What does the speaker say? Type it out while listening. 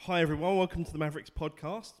Hi everyone, welcome to the Mavericks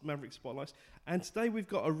podcast, Maverick Spotlights, and today we've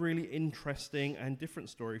got a really interesting and different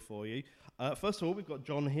story for you. First of all, we've got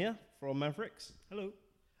John here from Mavericks. Hello.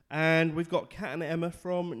 And we've got Kat and Emma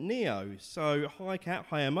from Neo. So, hi Kat,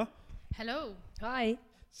 hi Emma. Hello. Hi.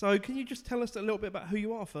 So, can you just tell us a little bit about who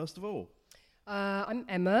you are, first of all? I'm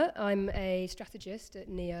Emma. I'm a strategist at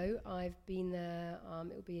Neo. I've been there,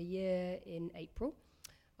 it'll be a year in April.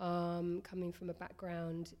 Coming from a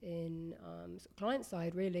background in sort of client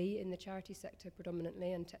side, really, in the charity sector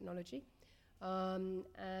predominantly and technology. And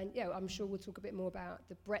yeah, I'm sure we'll talk a bit more about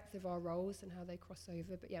the breadth of our roles and how they cross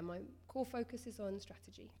over. But yeah, my core focus is on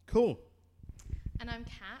strategy. Cool. And I'm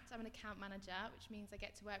Kat. I'm an account manager, which means I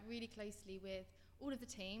get to work really closely with all of the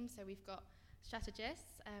teams. So we've got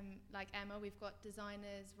strategists, like Emma. We've got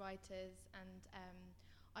designers, writers, and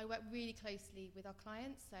I work really closely with our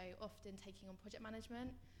clients, so often taking on project management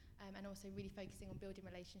and also really focusing on building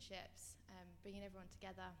relationships, bringing everyone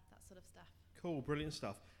together, that sort of stuff. Cool, brilliant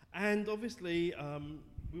stuff. And obviously,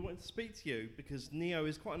 we wanted to speak to you because Neo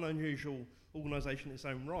is quite an unusual organisation in its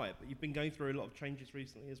own right, but you've been going through a lot of changes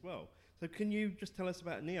recently as well. So can you just tell us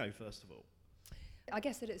about Neo, first of all? I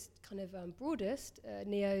guess at its kind of broadest,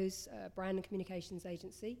 Neo's brand and communications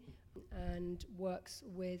agency and works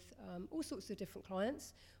with all sorts of different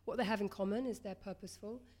clients. What they have in common is they're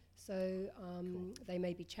purposeful. So Cool. They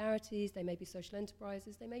may be charities, they may be social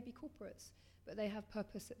enterprises, they may be corporates, but they have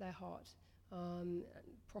purpose at their heart.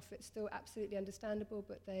 Profit's still absolutely understandable,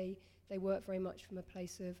 but they work very much from a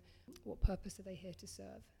place of what purpose are they here to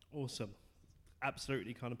serve. Awesome.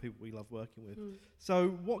 Absolutely kind of people we love working with. So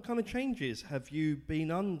what kind of changes have you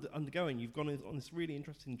been undergoing? You've gone on this really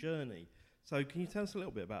interesting journey. So can you tell us a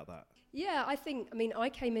little bit about that? Yeah, I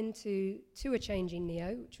came into a changing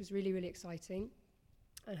Neo, which was really, really exciting,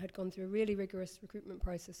 and had gone through a really rigorous recruitment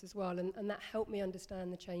process as well, and that helped me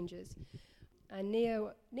understand the changes. And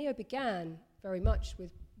Neo began very much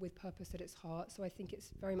with purpose at its heart, so I think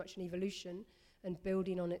it's very much an evolution and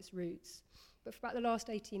building on its roots. But for about the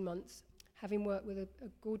last 18 months, having worked with a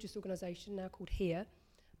gorgeous organisation now called HERE.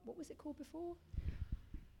 What was it called before?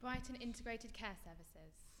 Brighton Integrated Care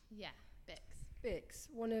Services. Yeah, BICS.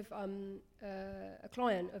 One of a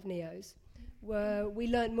client of Neo's, where we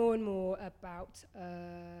learnt more and more about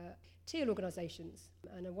teal organisations,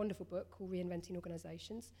 and a wonderful book called Reinventing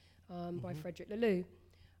Organisations by Frederick Laloux.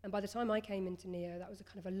 And by the time I came into Neo, that was a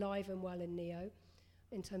kind of alive and well in Neo,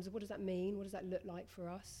 in terms of what does that mean, what does that look like for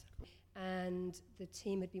us. And the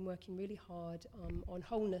team had been working really hard on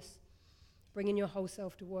wholeness, bringing your whole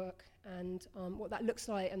self to work, and what that looks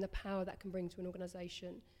like and the power that can bring to an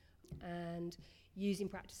organisation, and using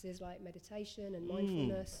practices like meditation and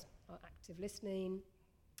mindfulness, active listening,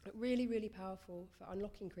 really, really powerful for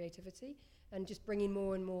unlocking creativity and just bringing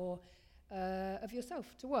more and more of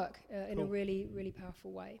yourself to work in a really, really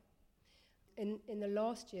powerful way. In the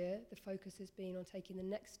last year, the focus has been on taking the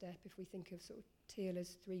next step, if we think of sort of teal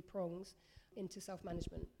as three prongs, into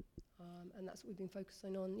self-management. And that's what we've been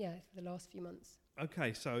focusing on, for the last few months.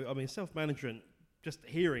 Okay, so, I mean, self-management, just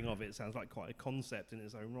hearing of it sounds like quite a concept in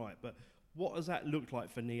its own right, but what does that look like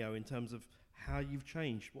for Neo in terms of how you've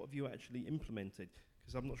changed? What have you actually implemented?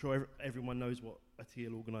 Because I'm not sure everyone knows what a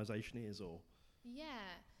teal organisation is, or... Yeah,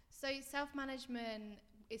 so self-management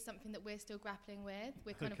is something that we're still grappling with.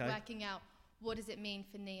 We're kind of working out, what does it mean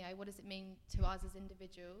for Neo? What does it mean to us as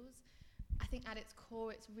individuals? I think at its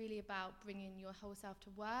core, it's really about bringing your whole self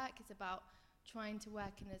to work. It's about trying to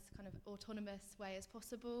work in as kind of autonomous way as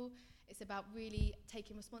possible. It's about really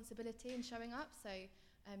taking responsibility and showing up. So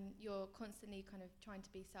you're constantly kind of trying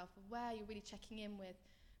to be self-aware. You're really checking in with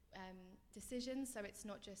decisions. So it's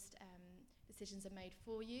not just decisions are made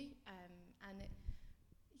for you.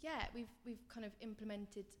 We've kind of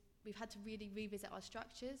implemented, we've had to really revisit our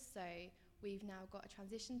structures. So we've now got a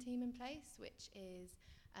transition team in place, which is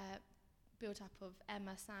built up of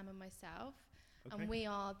Emma, Sam and myself. Okay. And we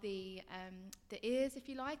are the ears, if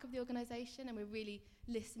you like, of the organisation, and we're really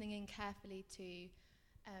listening in carefully to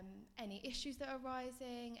any issues that are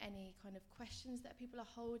arising, any kind of questions that people are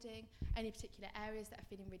holding, any particular areas that are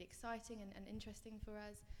feeling really exciting and interesting for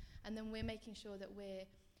us. And then we're making sure that we're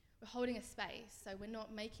holding a space, so we're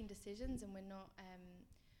not making decisions and we're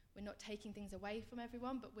not taking things away from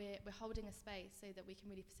everyone, but we're holding a space so that we can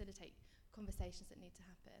really facilitate conversations that need to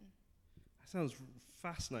happen. That sounds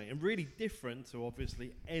fascinating and really different to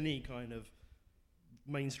obviously any kind of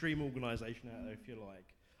mainstream organisation out there, if you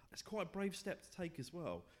like. It's quite a brave step to take as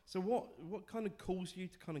well. So what kind of caused you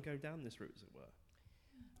to kind of go down this route, as it were?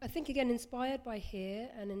 I think, again, inspired by HERE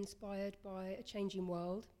and inspired by a changing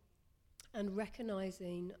world, and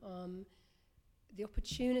recognising the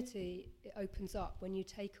opportunity it opens up when you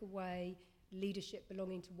take away leadership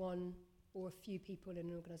belonging to one or a few people in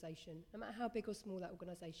an organisation, no matter how big or small that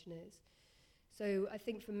organisation is. So I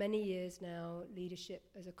think for many years now, leadership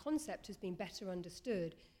as a concept has been better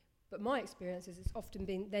understood. But my experience is it's often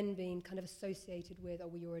been kind of associated with, oh,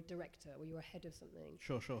 well, you're a director or you're a head of something.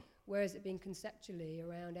 Sure. Whereas it being conceptually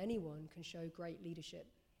around anyone can show great leadership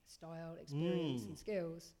style, experience and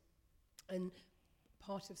skills. And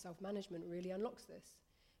part of self-management really unlocks this,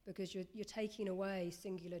 because you're taking away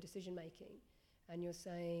singular decision making and you're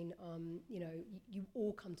saying, you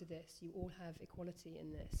all come to this, you all have equality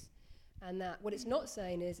in this. And that what it's not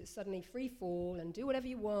saying is it's suddenly free fall and do whatever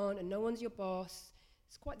you want and no one's your boss.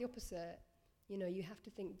 It's quite the opposite. You have to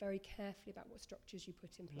think very carefully about what structures you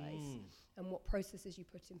put in place and what processes you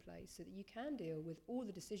put in place so that you can deal with all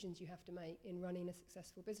the decisions you have to make in running a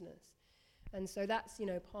successful business. And so that's,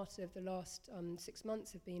 part of the last 6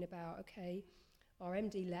 months have been about, okay, our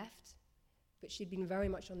MD left, but she'd been very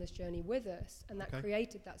much on this journey with us, and that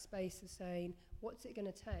created that space of saying, what's it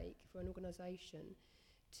going to take for an organisation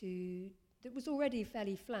that was already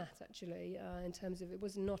fairly flat, actually, in terms of it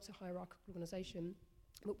was not a hierarchical organisation.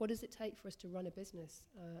 But what does it take for us to run a business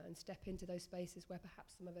and step into those spaces where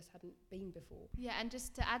perhaps some of us hadn't been before? Yeah, and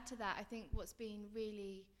just to add to that, I think what's been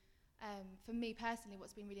really, for me personally,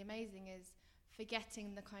 what's been really amazing is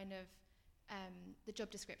forgetting the kind of the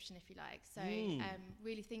job description, if you like. So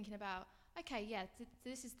really thinking about, okay, yeah,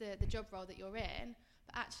 this is the job role that you're in,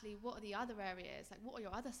 but actually what are the other areas? Like, what are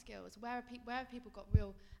your other skills? Where have people got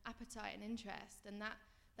real appetite and interest? And that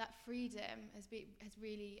freedom has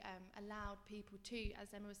really allowed people to, as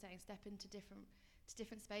Emma was saying, step into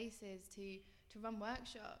different spaces to run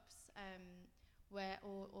workshops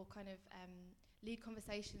or kind of lead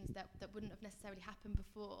conversations that wouldn't have necessarily happened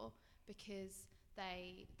before, because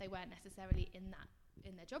they weren't necessarily in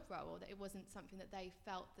their job role, or that it wasn't something that they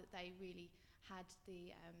felt that they really had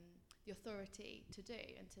the authority to do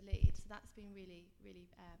and to lead. So that's been really, really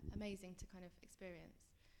amazing to kind of experience.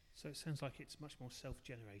 So it sounds like it's much more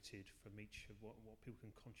self-generated from each of what people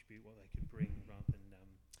can contribute, what they can bring, rather than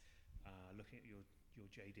looking at your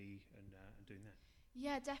JD and doing that.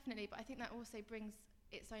 Yeah, definitely. But I think that also brings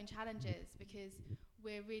its own challenges, because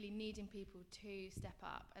we're really needing people to step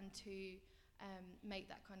up and to make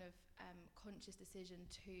that kind of conscious decision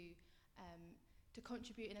to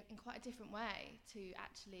contribute in quite a different way to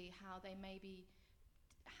actually how they maybe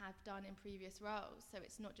have done in previous roles. So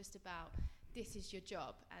it's not just about, this is your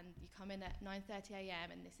job and you come in at 9:30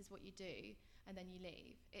 a.m. and this is what you do and then you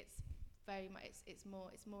leave. It's very much it's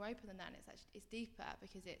more open than that, and it's deeper,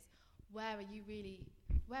 because it's where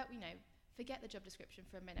forget the job description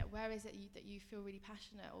for a minute. Where is it that you feel really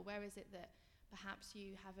passionate, or where is it that perhaps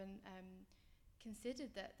you haven't considered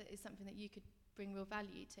that is something that you could bring real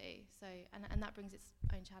value to? So and that brings its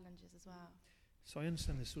own challenges as well. So I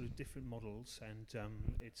understand there's sort of different models, and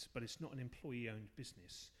it's not an employee-owned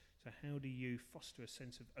business. So how do you foster a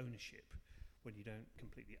sense of ownership when you don't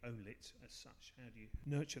completely own it as such? How do you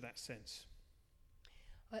nurture that sense?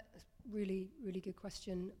 Really, really good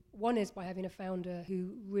question. One is by having a founder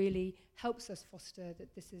who really helps us foster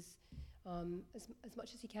that this is, as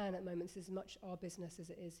much as he can at the moment, this is as much our business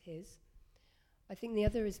as it is his. I think the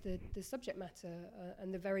other is the subject matter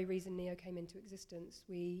and the very reason Neo came into existence.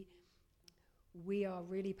 We are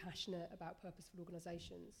really passionate about purposeful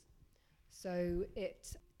organisations. So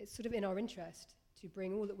it's sort of in our interest to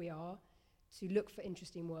bring all that we are, to look for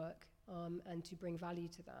interesting work, and to bring value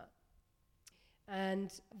to that.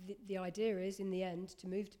 And the idea is, in the end, to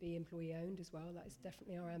move to be employee-owned as well. That is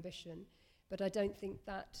definitely our ambition. But I don't think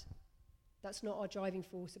that's not our driving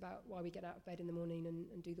force about why we get out of bed in the morning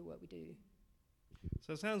and do the work we do.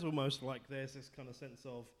 So it sounds almost like there's this kind of sense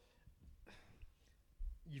of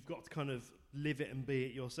you've got to kind of live it and be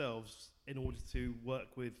it yourselves in order to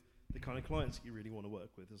work with the kind of clients that you really want to work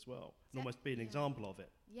with as well, and almost be an example of it.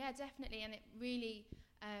 Yeah, definitely. And it really,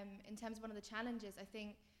 in terms of one of the challenges, I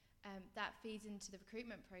think that feeds into the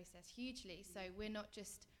recruitment process hugely. So we're not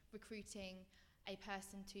just recruiting a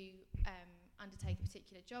person to undertake a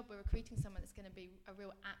particular job, we're recruiting someone that's going to be a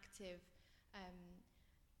real active,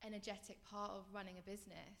 energetic part of running a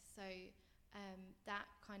business. So that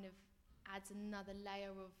kind of adds another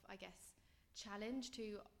layer of, I guess, challenge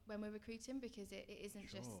to when we're recruiting, because it isn't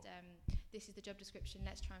just this is the job description,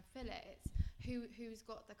 let's try and fill it. It's who's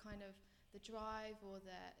got the kind of the drive or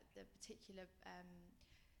the particular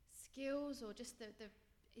skills, or just the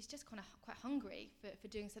it's just kind of quite hungry for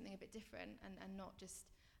doing something a bit different, and not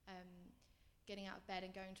just getting out of bed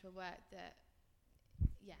and going to a work that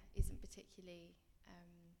isn't particularly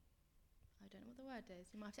I don't know what the word is.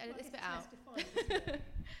 You might have to edit this bit out. Less defined, isn't it?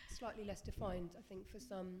 Slightly less defined, I think, for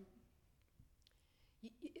some.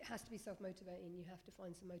 it has to be self-motivating. You have to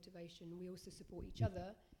find some motivation. We also support each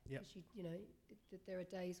other. Yep. Because there are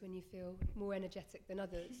days when you feel more energetic than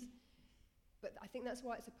others. But I think that's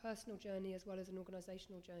why it's a personal journey as well as an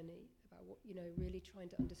organisational journey, about what, really trying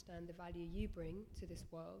to understand the value you bring to this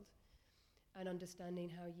world and understanding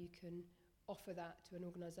how you can offer that to an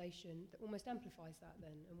organisation that almost amplifies that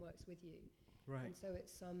then and works with you. Right. And so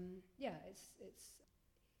it's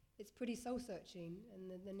it's pretty soul searching,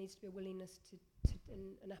 and there needs to be a willingness to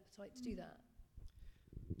and an appetite to do that.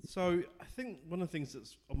 So I think one of the things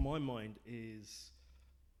that's on my mind is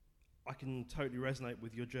I can totally resonate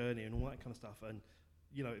with your journey and all that kind of stuff, and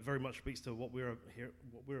it very much speaks to what we're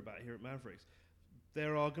about here at Mavericks.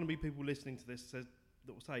 There are going to be people listening to this that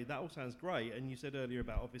will say that all sounds great, and you said earlier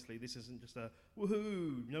about obviously this isn't just a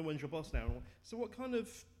woohoo, no one's your boss now. So what kind of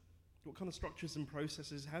structures and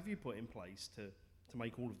processes have you put in place to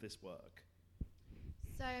make all of this work?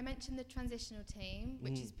 So I mentioned the transitional team,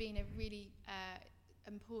 which has been a really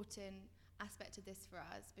important aspect of this for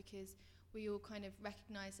us, because we all kind of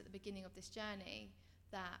recognised at the beginning of this journey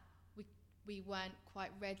that we weren't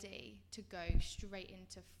quite ready to go straight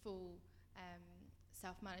into full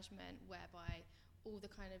self-management, whereby all the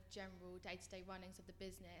kind of general day-to-day runnings of the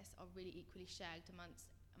business are really equally shared amongst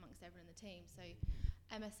everyone in the team. So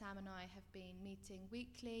Emma, Sam and I have been meeting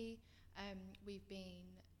weekly. We've been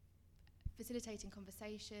facilitating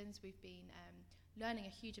conversations. We've been learning a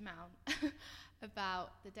huge amount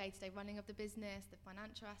about the day-to-day running of the business, the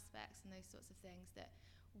financial aspects and those sorts of things that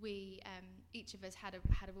we each of us had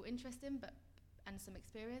a real interest in, and some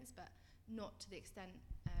experience, but not to the extent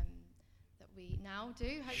that we now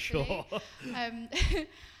do, hopefully. Sure.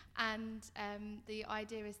 And the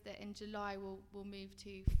idea is that in July we'll move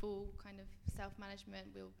to full kind of self-management.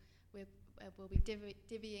 We'll be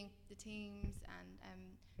divvying the teams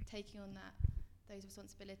and taking on those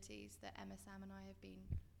responsibilities that Emma, Sam and I have been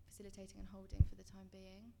facilitating and holding for the time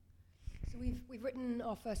being. So we've written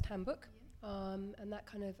our first handbook, and that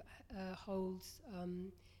kind of holds,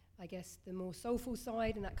 I guess, the more soulful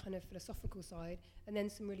side and that kind of philosophical side, and then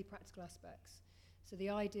some really practical aspects. So the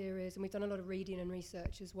idea is, and we've done a lot of reading and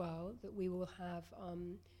research as well, that we will have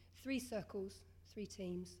 3 circles, 3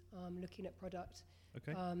 teams looking at product,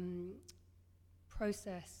 Okay.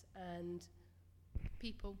 process and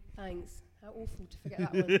People. thanks. How awful to forget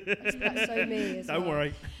that one. That's so me as well. Don't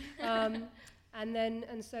worry.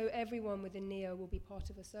 And so everyone within NEO will be part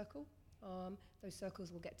of a circle. Those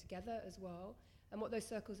circles will get together as well. And what those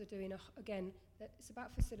circles are doing, again, it's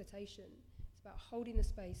about facilitation. It's about holding the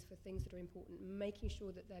space for things that are important, making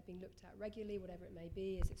sure that they're being looked at regularly, whatever it may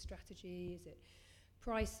be. Is it strategy? Is it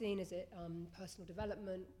pricing? Is it personal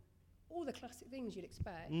development? All the classic things you'd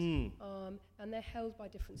expect. And they're held by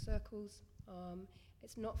different circles.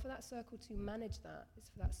 It's not for that circle to manage that. It's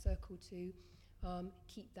for that circle to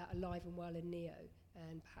keep that alive and well in NEO,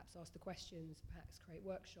 and perhaps ask the questions, perhaps create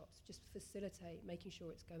workshops, just facilitate, making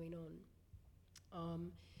sure it's going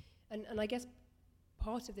on. And I guess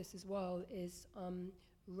part of this as well is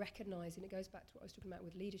recognising, it goes back to what I was talking about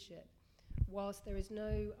with leadership. Whilst there is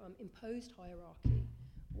no imposed hierarchy,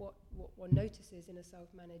 what one notices in a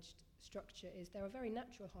self-managed structure is there are very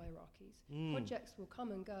natural hierarchies. Projects will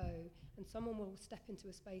come and go, and someone will step into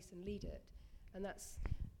a space and lead it, and that's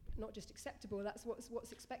not just acceptable, that's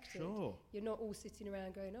what's expected. Sure. You're not all sitting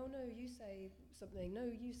around going, oh no, you say something, no,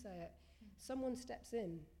 you say it. Someone steps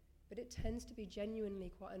in, but it tends to be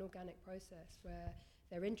genuinely quite an organic process where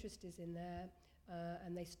their interest is in there,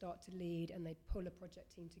 and they start to lead and they pull a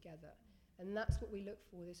project team together. And that's what we look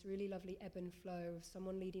for, this really lovely ebb and flow of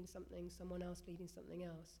someone leading something, someone else leading something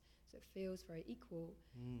else. So it feels very equal,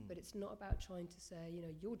 but it's not about trying to say,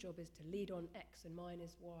 your job is to lead on X and mine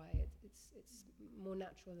is Y. It's more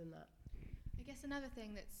natural than that. I guess another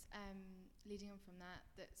thing that's leading on from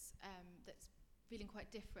that's feeling quite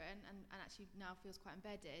different and actually now feels quite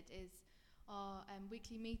embedded is our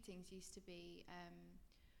weekly meetings used to be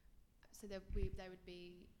so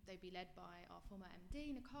they'd be led by our former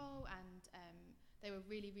MD Nicole, and they were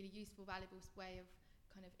really useful, valuable way of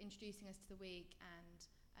kind of introducing us to the week and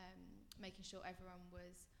making sure everyone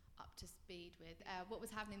was up to speed with what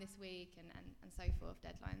was happening this week and so forth,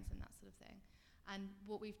 deadlines and that sort of thing. And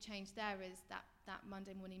what we've changed there is that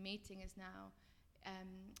Monday morning meeting is now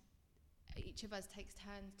each of us takes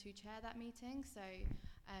turns to chair that meeting, so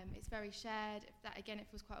it's very shared. It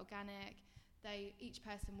feels quite organic. Each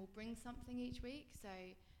person will bring something each week, so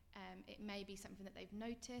it may be something that they've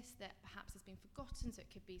noticed that perhaps has been forgotten, so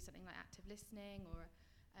it could be something like active listening, or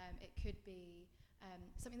it could be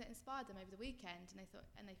something that inspired them over the weekend, and they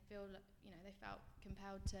felt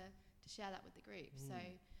compelled to share that with the group. So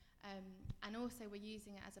and also we're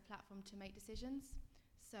using it as a platform to make decisions.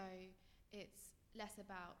 So it's less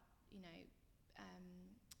about,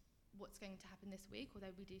 what's going to happen this week,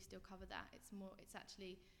 although we do still cover that. It's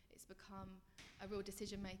become a real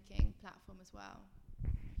decision-making platform as well.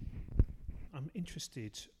 I'm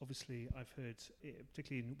interested, obviously I've heard,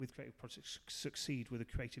 particularly with creative projects, succeed with a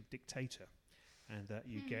creative dictator, and that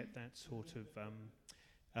you get that sort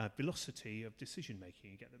of velocity of decision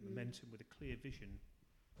making, you get that momentum with a clear vision,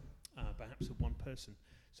 perhaps of one person.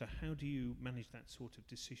 So how do you manage that sort of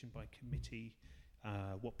decision by committee?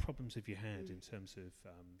 What problems have you had in terms of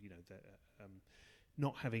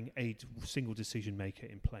not having a single decision maker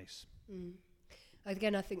in place?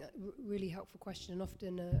 Again, I think really helpful question, and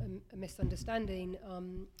often a misunderstanding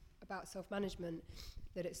about self-management,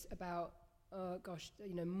 that it's about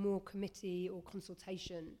more committee or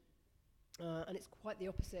consultation, and it's quite the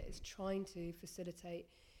opposite. It's trying to facilitate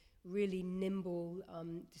really nimble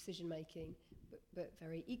decision making, but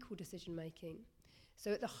very equal decision making.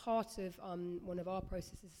 So at the heart of one of our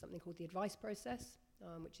processes is something called the advice process,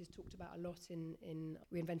 which is talked about a lot in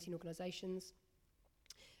Reinventing Organisations.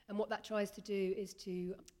 And what that tries to do is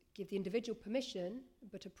to give the individual permission,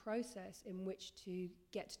 but a process in which to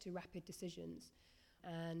get to rapid decisions.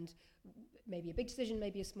 And maybe a big decision,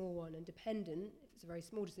 maybe a small one, and dependent. If it's a very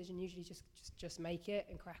small decision, usually just make it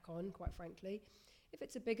and crack on, quite frankly. If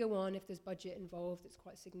it's a bigger one, if there's budget involved, it's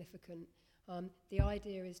quite significant. The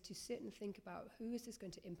idea is to sit and think about, who is this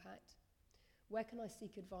going to impact? Where can I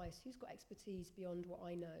seek advice? Who's got expertise beyond what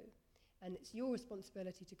I know? And it's your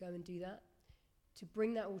responsibility to go and do that, to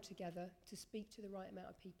bring that all together, to speak to the right amount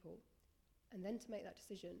of people, and then to make that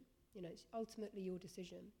decision. It's ultimately your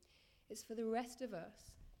decision. It's for the rest of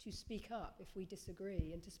us to speak up if we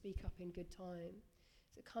disagree, and to speak up in good time.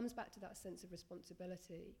 So it comes back to that sense of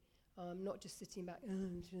responsibility, not just sitting back,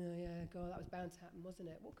 yeah, God, that was bound to happen, wasn't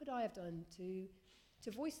it? What could I have done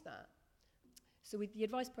to voice that? So the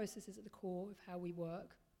advice process is at the core of how we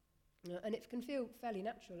work, and it can feel fairly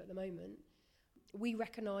natural at the moment. We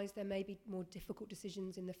recognise there may be more difficult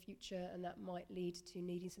decisions in the future, and that might lead to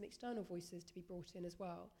needing some external voices to be brought in as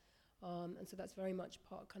well. And so that's very much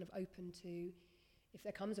kind of open to, if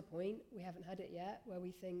there comes a point, we haven't had it yet, where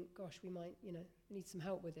we think, gosh, we might, need some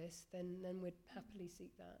help with this, then we'd happily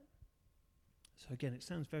seek that. So again, it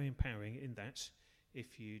sounds very empowering in that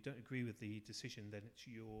if you don't agree with the decision, then it's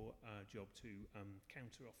your job to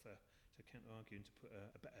counter-offer, to counter-argue, and to put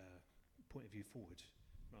a better point of view forward,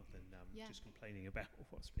 rather than just complaining about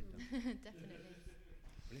what's been done. Definitely.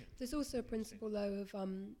 Brilliant. There's also a principle, though, of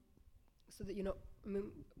so that you're not,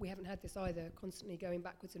 we haven't had this either, constantly going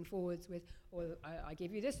backwards and forwards with, I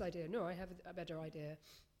give you this idea, no, I have a better idea.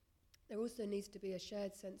 There also needs to be a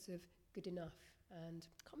shared sense of good enough, and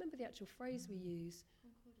I can't remember the actual phrase we use.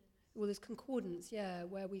 Concordance. Well, there's concordance, yeah,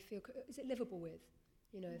 where we feel, is it livable with?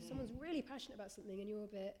 If someone's really passionate about something and you're a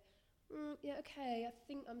bit, yeah, okay, I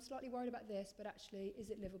think I'm slightly worried about this, but actually, is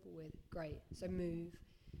it livable with? Great, so move.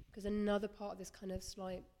 Because another part of this kind of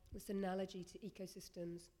this analogy to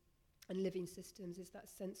ecosystems and living systems is that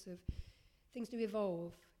sense of things do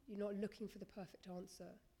evolve. You're not looking for the perfect answer,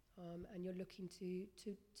 and you're looking to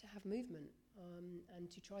have movement,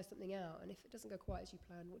 and to try something out. And if it doesn't go quite as you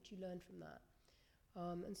planned, what do you learn from that?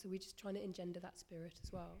 And so we're just trying to engender that spirit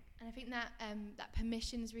as well. And I think that that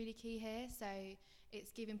permission is really key here. So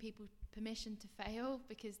it's giving people permission to fail,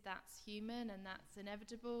 because that's human and that's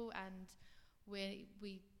inevitable, and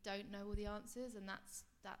we don't know all the answers, and that's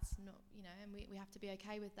not, and we have to be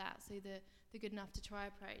okay with that. So the good enough to try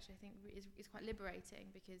approach, I think, is quite liberating,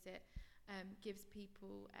 because it gives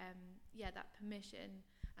people that permission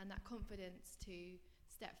and that confidence to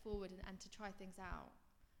step forward and to try things out.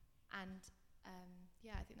 And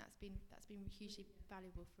I think that's been hugely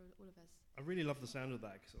valuable for all of us. I really love the sound of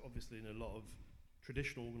that, because obviously in a lot of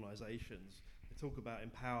traditional organisations, they talk about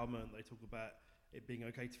empowerment, they talk about it being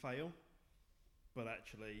okay to fail, but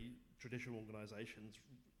actually traditional organisations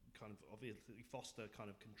kind of obviously foster kind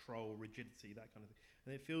of control, rigidity, that kind of thing,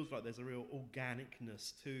 and it feels like there's a real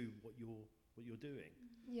organicness to what you're doing.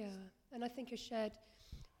 Yeah, and I think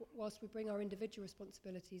whilst we bring our individual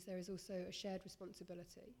responsibilities, there is also a shared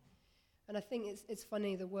responsibility. And I think it's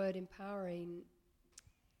funny, the word empowering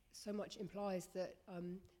so much implies that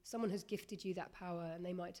someone has gifted you that power and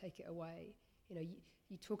they might take it away.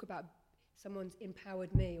 You talk about someone's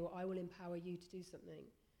empowered me, or I will empower you to do something.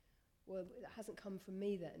 Well, that hasn't come from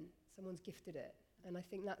me then. Someone's gifted it. And I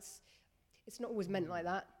think it's not always meant like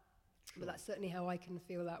that, but that's certainly how I can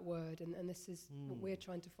feel that word. And this is what we're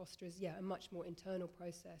trying to foster is, a much more internal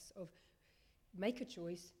process of make a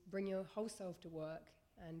choice, bring your whole self to work,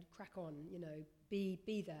 and crack on,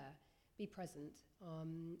 be there. be present,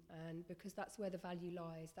 and because that's where the value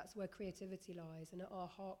lies, that's where creativity lies, and at our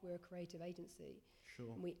heart we're a creative agency.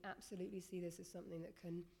 Sure. And we absolutely see this as something that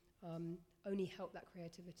can only help that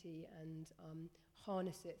creativity and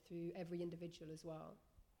harness it through every individual as well.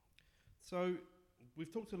 So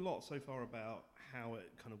we've talked a lot so far about how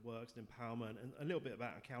it kind of works and empowerment, and a little bit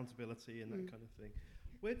about accountability and that kind of thing.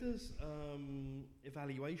 Where does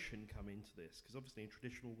evaluation come into this? Because obviously in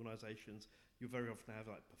traditional organisations, you very often have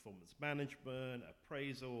like performance management,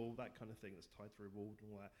 appraisal, that kind of thing that's tied to reward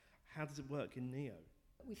and all that. How does it work in NEO?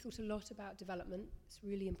 We've thought a lot about development. It's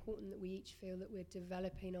really important that we each feel that we're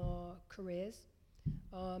developing our careers,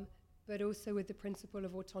 but also with the principle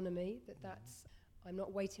of autonomy, that's I'm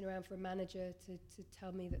not waiting around for a manager to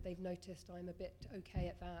tell me that they've noticed I'm a bit okay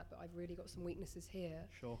at that, but I've really got some weaknesses here.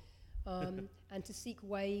 Sure. And to seek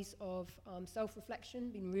ways of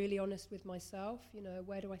self-reflection, being really honest with myself,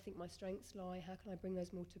 where do I think my strengths lie, how can I bring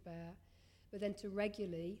those more to bear? But then to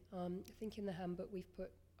regularly, I think in the handbook we've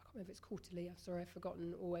put, I can't remember if it's quarterly, I'm sorry, I've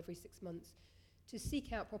forgotten, or every 6 months, to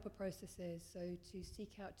seek out proper processes. So to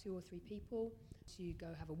seek out 2 or 3 people, to go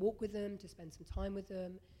have a walk with them, to spend some time with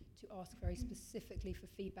them, to ask very specifically for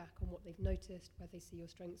feedback on what they've noticed, where they see your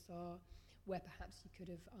strengths are, where perhaps you could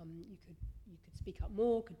have you could speak up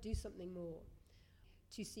more, could do something more.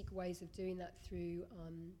 To seek ways of doing that through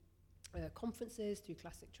conferences, through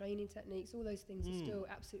classic training techniques, all those things are still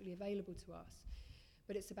absolutely available to us.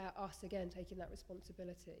 But it's about us, again, taking that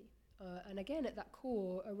responsibility. And again, at that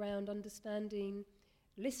core, around understanding,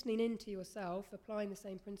 listening into yourself, applying the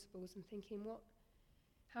same principles and thinking,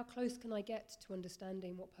 how close can I get to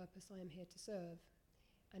understanding what purpose I am here to serve?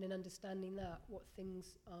 And in understanding that, what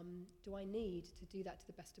things do I need to do that to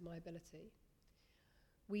the best of my ability?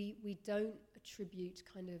 We don't attribute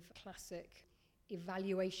kind of classic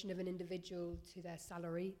evaluation of an individual to their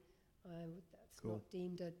salary. That's Cool. not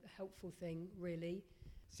deemed a helpful thing, really.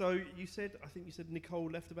 So I think you said Nicole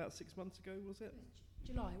left about 6 months ago, was it?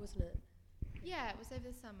 July, wasn't it? Yeah, it was over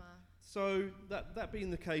the summer. So that being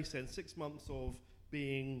the case then, 6 months of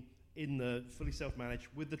being in the fully self-managed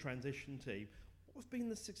with the transition team, what have been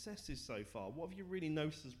the successes so far? What have you really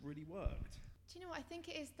noticed has really worked? Do you know what? I think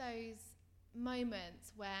it is those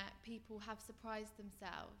moments where people have surprised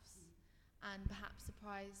themselves and perhaps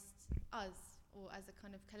surprised us, or as a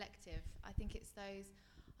kind of collective. I think it's those,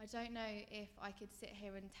 I don't know if I could sit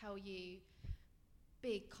here and tell you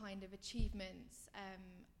big kind of achievements,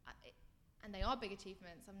 and they are big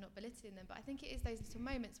achievements, I'm not belittling them, but I think it is those little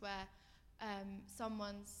moments where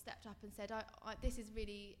someone stepped up and said, this is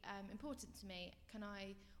really important to me.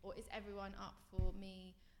 Or is everyone up for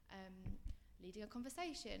me leading a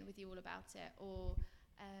conversation with you all about it? Or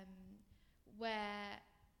where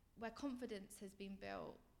confidence has been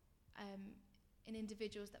built in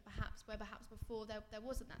individuals that perhaps before there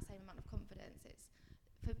wasn't that same amount of confidence. It's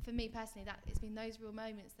for me personally, that it's been those real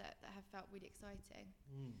moments that have felt really exciting.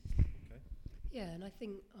 Okay. Yeah, and I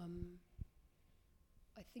think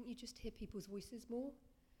you just hear people's voices more.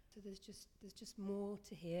 So there's just more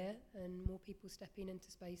to hear, and more people stepping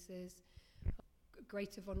into spaces,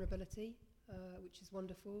 greater vulnerability, which is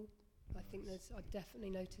wonderful. I think I've definitely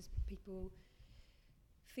noticed people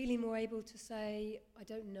feeling more able to say, I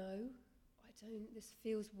don't know, this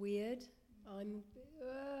feels weird,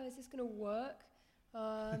 is this going to work?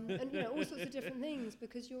 And all sorts of different things,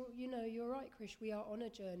 because you're right, Krish, we are on a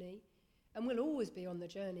journey, and we'll always be on the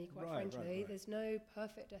journey, quite frankly. Right. There's no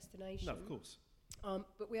perfect destination. No, of course.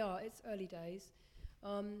 But it's early days.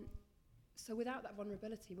 So without that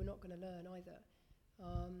vulnerability, we're not going to learn either.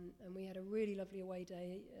 And we had a really lovely away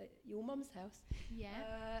day at your mum's house.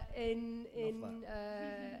 Yeah.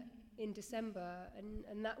 In December,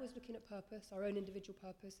 and that was looking at purpose, our own individual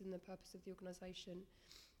purpose and the purpose of the organisation.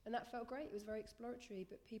 And that felt great. It was very exploratory,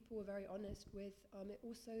 but people were very honest with it.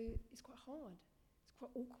 Also, it's quite hard. It's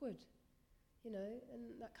quite awkward, and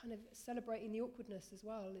that kind of celebrating the awkwardness as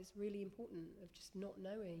well is really important, of just not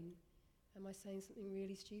knowing, am I saying something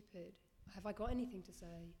really stupid? Have I got anything to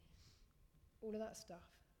say? All of that stuff.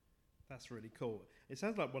 That's really cool. It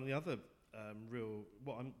sounds like one of the other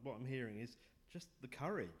what I'm hearing is just the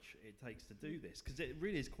courage it takes to do this, because it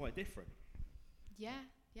really is quite different. Yeah,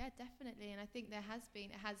 definitely. And I think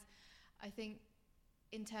I think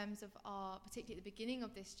in terms of particularly at the beginning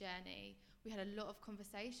of this journey, we had a lot of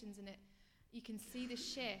conversations, and you can see the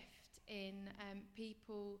shift in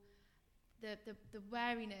people, the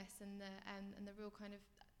wariness and the real kind of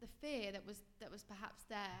the fear that was perhaps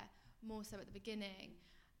there more so at the beginning.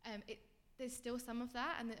 There's still some of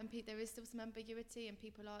that, and there is still some ambiguity, and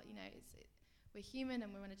people are, we're human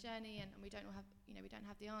and we're on a journey, and we don't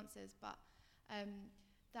have the answers, but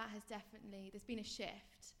that has definitely, there's been a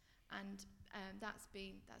shift, and that's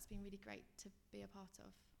been really great to be a part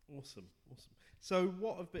of. Awesome. So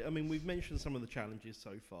what have been, I mean, we've mentioned some of the challenges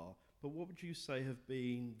so far, but what would you say have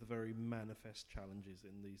been the very manifest challenges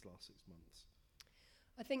in these last 6 months?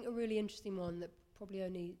 I think a really interesting one that probably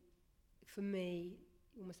only, for me,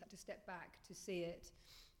 you almost had to step back to see it,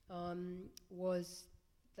 was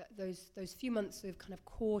that those few months of kind of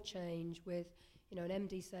core change with, you know, an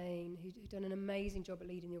MD saying, who'd done an amazing job at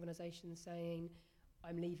leading the organisation, saying,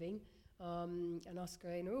 I'm leaving, and us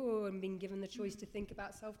going, and being given the choice to think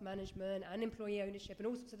about self-management and employee ownership and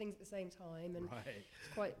all sorts of things at the same time, and it's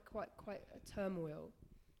quite a turmoil,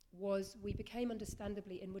 was we became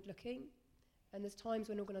understandably inward-looking, and there's times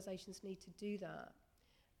when organisations need to do that,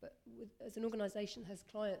 but as an organisation has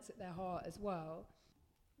clients at their heart as well,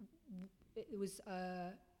 it was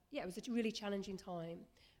a really challenging time.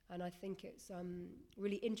 And I think it's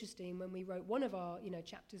really interesting when we wrote one of our, you know,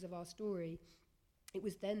 chapters of our story, it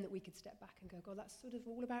was then that we could step back and go, God, that's sort of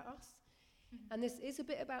all about us. Mm-hmm. And this is a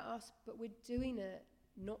bit about us, but we're doing it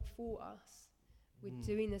not for us. We're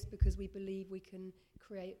doing this because we believe we can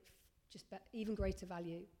create even greater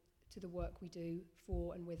value to the work we do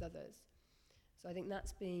for and with others. So I think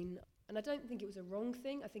that's been, and I don't think it was a wrong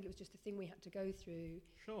thing. I think it was just a thing we had to go through.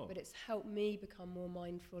 Sure. But it's helped me become more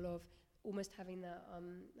mindful of almost having that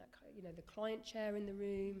you know, the client chair in the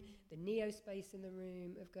room, the neo space in the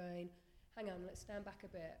room, of going, hang on, let's stand back a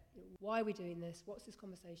bit. Why are we doing this? What's this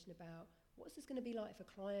conversation about? What's this going to be like for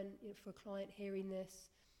a client hearing this?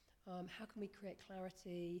 How can we create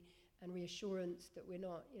clarity and reassurance that we're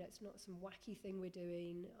not, you know, it's not some wacky thing we're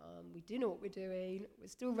doing. We do know what we're doing. We're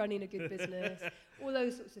still running a good business. All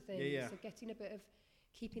those sorts of things. Yeah. So getting a bit of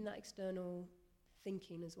keeping that external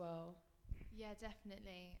thinking as well. Yeah,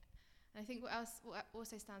 definitely. And I think what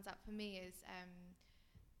also stands out for me is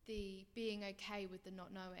the being okay with the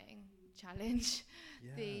not knowing challenge.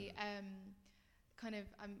 Yeah. The kind of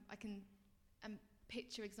I can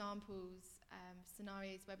picture examples,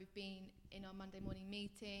 scenarios where we've been in our Monday morning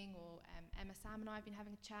meeting, or Emma, Sam and I have been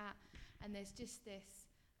having a chat, and there's just this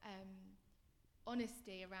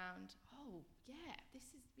honesty around,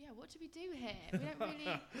 what do we do here? We don't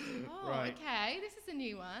really, Right. Okay, this is a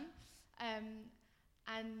new one.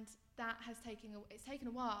 And that has taken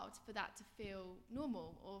a while for that to feel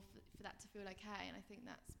normal, or for that to feel okay. And I think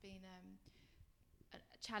that's been a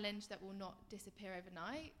challenge that will not disappear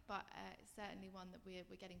overnight, but it's certainly one that we're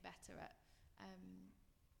getting better at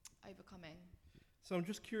overcoming. So I'm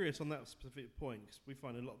just curious on that specific point, because we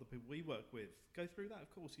find a lot of the people we work with go through that.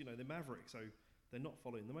 Of course, you know, they're mavericks, so they're not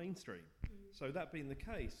following the mainstream. So that being the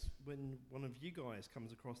case, when one of you guys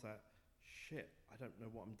comes across that, shit, I don't know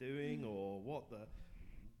what I'm doing, or what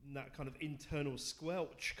that kind of internal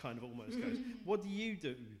squelch kind of almost goes, what do you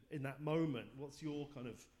do in that moment? What's your kind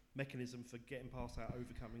of mechanism for getting past that,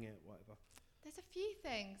 overcoming it, whatever? There's a few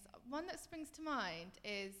things. One that springs to mind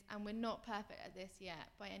is, and we're not perfect at this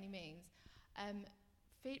yet by any means,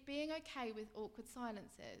 being okay with awkward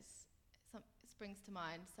silences springs to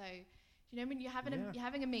mind. So, you know, when you're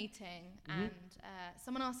having a meeting and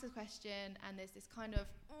someone asks a question and there's this kind of,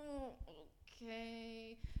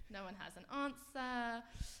 okay, no one has an answer,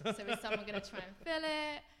 so is someone going to try and fill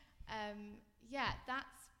it?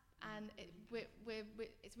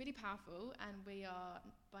 It's really powerful, and we are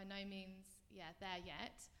by no means there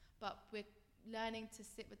yet, but we're learning to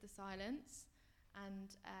sit with the silence, and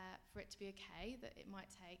for it to be okay that it might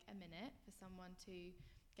take a minute for someone to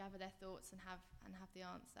gather their thoughts and have the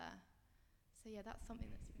answer. So that's something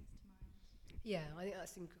that springs to mind. Yeah, I think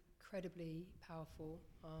that's incredibly powerful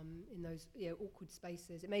in those awkward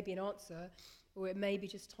spaces. It may be an answer, or it may be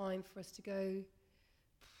just time for us to go,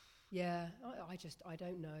 I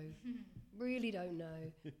don't know, really don't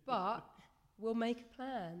know, but we'll make a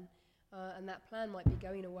plan, and that plan might be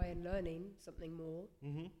going away and learning something more,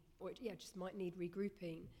 or it just might need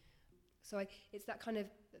regrouping. So it's that kind of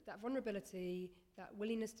that vulnerability, that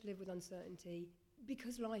willingness to live with uncertainty,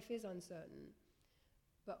 because life is uncertain,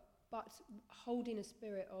 but holding a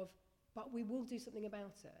spirit of, but we will do something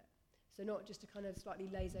about it. So not just a kind of slightly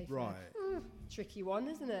laissez-faire, tricky one,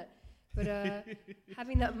 isn't it? But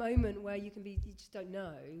having that moment where you just don't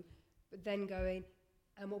know, but then going,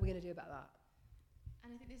 and what are we going to do about that?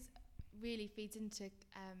 And I think this really feeds into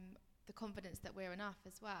the confidence that we're enough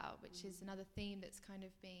as well, which is another theme that's kind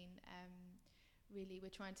of been really we're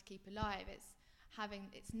trying to keep alive.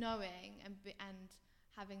 It's knowing and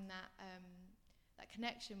having that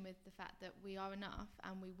connection with the fact that we are enough,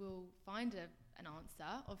 and we will find an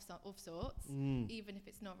answer of sorts, even if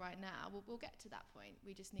it's not right now. We'll get to that point.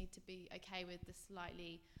 We just need to be okay with the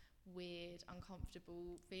slightly weird,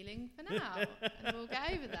 uncomfortable feeling for now, and we'll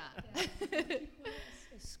get over that. Yeah.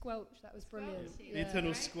 Squelch, that was brilliant. Squelch, The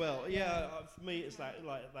eternal squelch. Yeah, for me it's that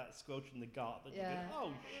squelch in the gut that you go,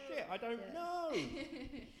 oh shit, I don't know.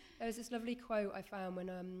 There was this lovely quote I found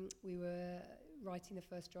when we were writing the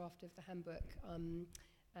first draft of the handbook,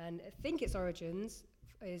 and I think its origins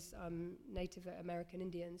is Native American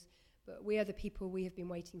Indians, but we are the people we have been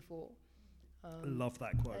waiting for. I love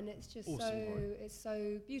that quote. And it's just awesome it's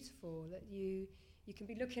so beautiful that you can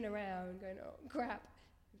be looking around going, oh crap,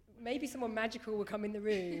 maybe someone magical will come in the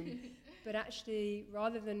room, but actually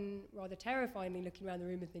rather terrifyingly looking around the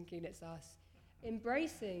room and thinking it's us,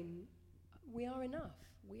 embracing we are enough,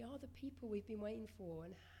 we are the people we've been waiting for,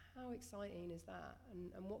 and how exciting is that,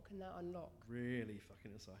 and what can that unlock? Really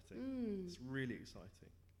fucking exciting. It's really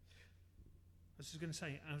exciting. I was just going to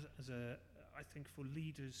say, I think for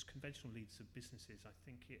leaders, conventional leaders of businesses, I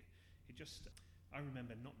think it just, I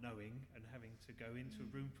remember not knowing and having to go into a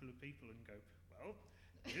room full of people and go, well,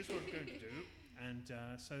 here's what I'm going to do. And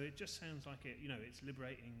so it just sounds like it's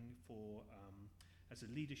liberating for, as a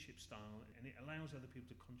leadership style, and it allows other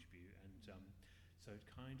people to contribute. And so it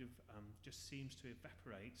kind of just seems to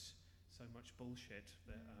evaporate so much bullshit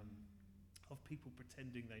that, of people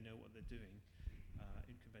pretending they know what they're doing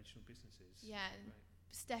in conventional businesses. Yeah. Right.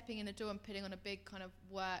 Stepping in a door and putting on a big kind of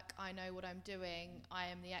work, I know what I'm doing, I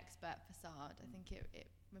am the expert facade. I think it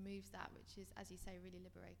removes that, which is, as you say, really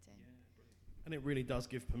liberating. Yeah, brilliant. And it really does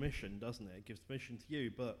give permission, doesn't it? It gives permission to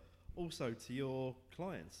you, but also to your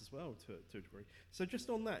clients as well, to a degree. So just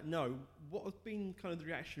on that note, what has been kind of the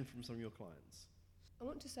reaction from some of your clients? I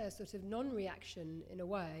want to say a sort of non-reaction in a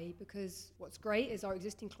way, because what's great is our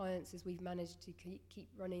existing clients is we've managed to keep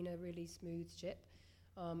running a really smooth ship.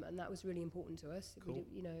 And that was really important to us. Cool.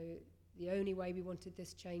 The only way we wanted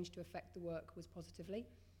this change to affect the work was positively.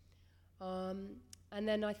 And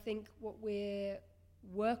then I think what we're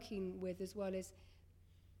working with as well is,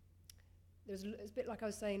 it's a bit like I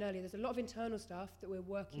was saying earlier, there's a lot of internal stuff that we're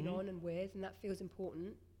working on and with, and that feels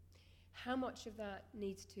important. How much of that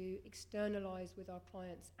needs to externalise with our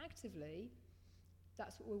clients actively,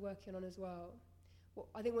 that's what we're working on as well.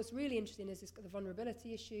 I think what's really interesting is the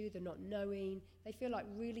vulnerability issue, the not knowing. They feel like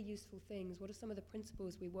really useful things. What are some of the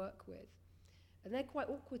principles we work with? And they're quite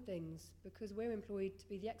awkward things because we're employed to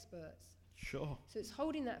be the experts. Sure. So it's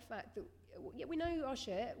holding that fact that we know our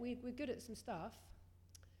shit, we're good at some stuff,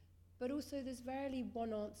 but also there's rarely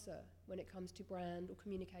one answer when it comes to brand or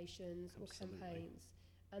communications Absolutely. or campaigns.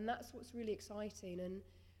 And that's what's really exciting, and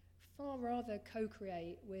far rather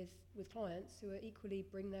co-create with clients who are equally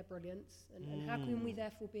bring their brilliance, and how can we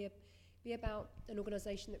therefore be about an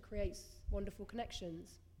organisation that creates wonderful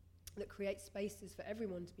connections, that creates spaces for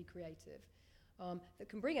everyone to be creative, that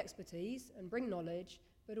can bring expertise and bring knowledge,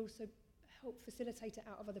 but also help facilitate it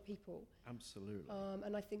out of other people. Absolutely.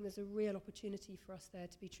 And I think there's a real opportunity for us there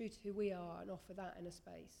to be true to who we are and offer that in a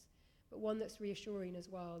space, but one that's reassuring as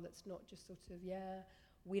well, that's not just sort of,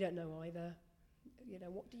 we don't know either.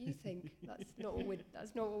 What do you think? That's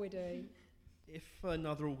not what we're doing. If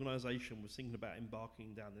another organisation was thinking about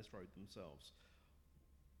embarking down this road themselves,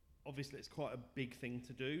 obviously it's quite a big thing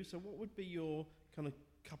to do. So what would be your kind of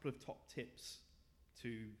couple of top tips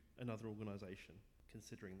to another organisation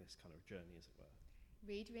considering this kind of journey, as it were?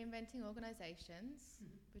 Read Reinventing Organisations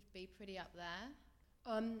would be pretty up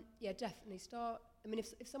there. Yeah, definitely start. I mean,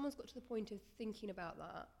 if someone's got to the point of thinking about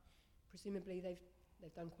that, presumably they've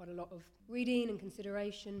done quite a lot of reading and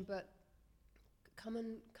consideration, but come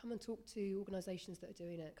and talk to organisations that are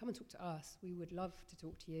doing it. Come and talk to us. We would love to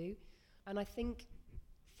talk to you. And I think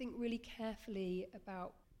really carefully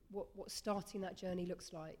about what starting that journey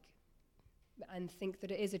looks like, and think that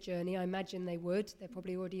it is a journey. I imagine they would. They're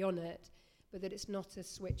probably already on it, but that it's not a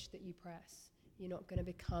switch that you press. You're not going to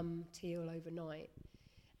become teal overnight.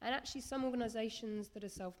 And actually, some organisations that are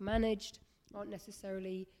self-managed aren't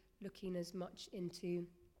necessarily looking as much into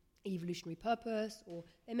evolutionary purpose, or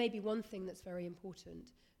there may be one thing that's very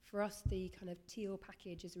important. For us, the kind of teal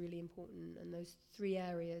package is really important, and those three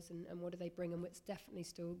areas, and what do they bring, and it's definitely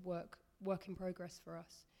still work in progress for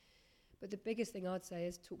us. But the biggest thing I'd say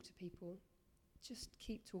is talk to people. Just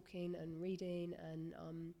keep talking and reading,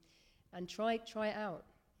 and try it out.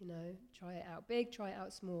 Try it out big, try it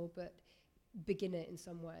out small, but begin it in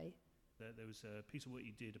some way. There was a piece of what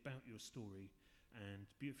you did about your story, and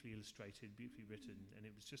beautifully illustrated, beautifully written, and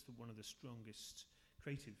it was just one of the strongest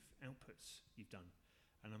creative outputs you've done.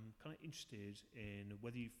 And I'm kind of interested in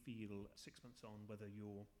whether you feel 6 months on, whether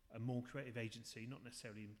you're a more creative agency, not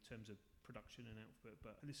necessarily in terms of production and output,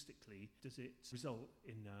 but holistically, does it result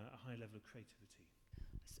in a high level of creativity?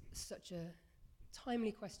 Such a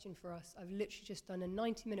timely question for us. I've literally just done a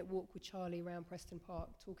 90-minute walk with Charlie around Preston Park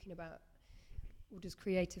talking about what does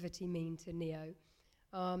creativity mean to Neo.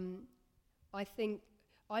 I think,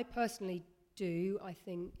 I personally do, I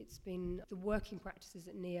think it's been, the working practices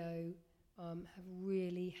at Neo have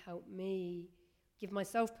really helped me give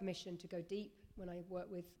myself permission to go deep when I work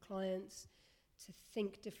with clients, to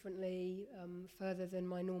think differently, further than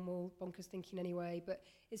my normal bonkers thinking anyway, but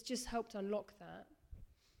it's just helped unlock that.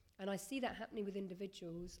 And I see that happening with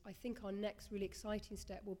individuals. I think our next really exciting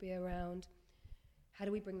step will be around how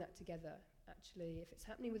do we bring that together, actually. If it's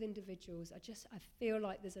happening with individuals, I feel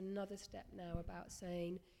like there's another step now about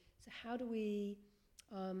saying, so how do we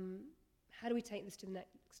take this to the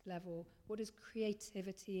next level? What does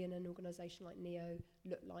creativity in an organisation like Neo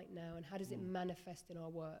look like now, and how does it manifest in our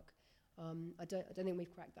work? I don't think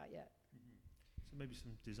we've cracked that yet. Mm-hmm. So maybe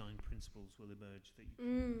some design principles will emerge that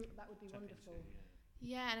you that would be wonderful. into,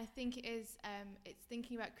 Yeah, and I think it is. It's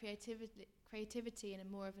thinking about creativity in a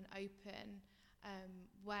more of an open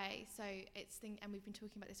way. So and we've been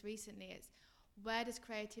talking about this recently. It's where does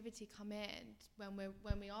creativity come in when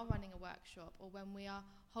we are running a workshop, or when we are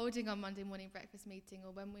holding our Monday morning breakfast meeting,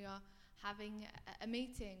 or when we are having a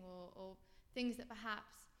meeting, or things that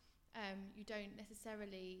perhaps you don't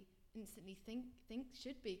necessarily instantly think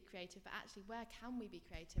should be creative, but actually where can we be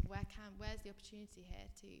creative? Where's the opportunity here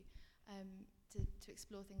to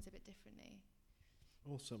explore things a bit differently?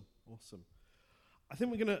 Awesome. I think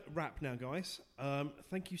we're going to wrap now, guys.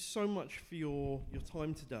 Thank you so much for your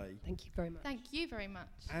time today. Thank you very much. Thank you very much.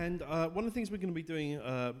 And one of the things we're going to be doing,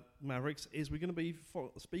 Mavericks, is we're going to be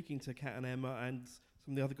speaking to Kat and Emma and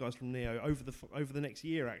some of the other guys from Neo over the next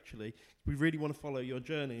year, actually. We really want to follow your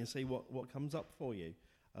journey and see what comes up for you.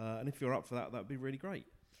 And if you're up for that would be really great.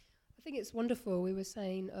 I think it's wonderful. We were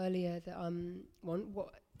saying earlier that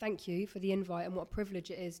thank you for the invite, and what a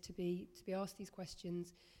privilege it is to be asked these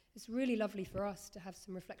questions. It's really lovely for us to have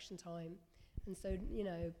some reflection time, and so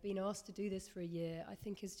being asked to do this for a year, I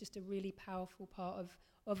think, is just a really powerful part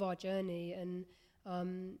of our journey, and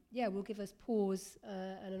will give us pause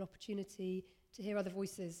and an opportunity to hear other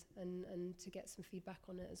voices and to get some feedback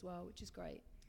on it as well, which is great.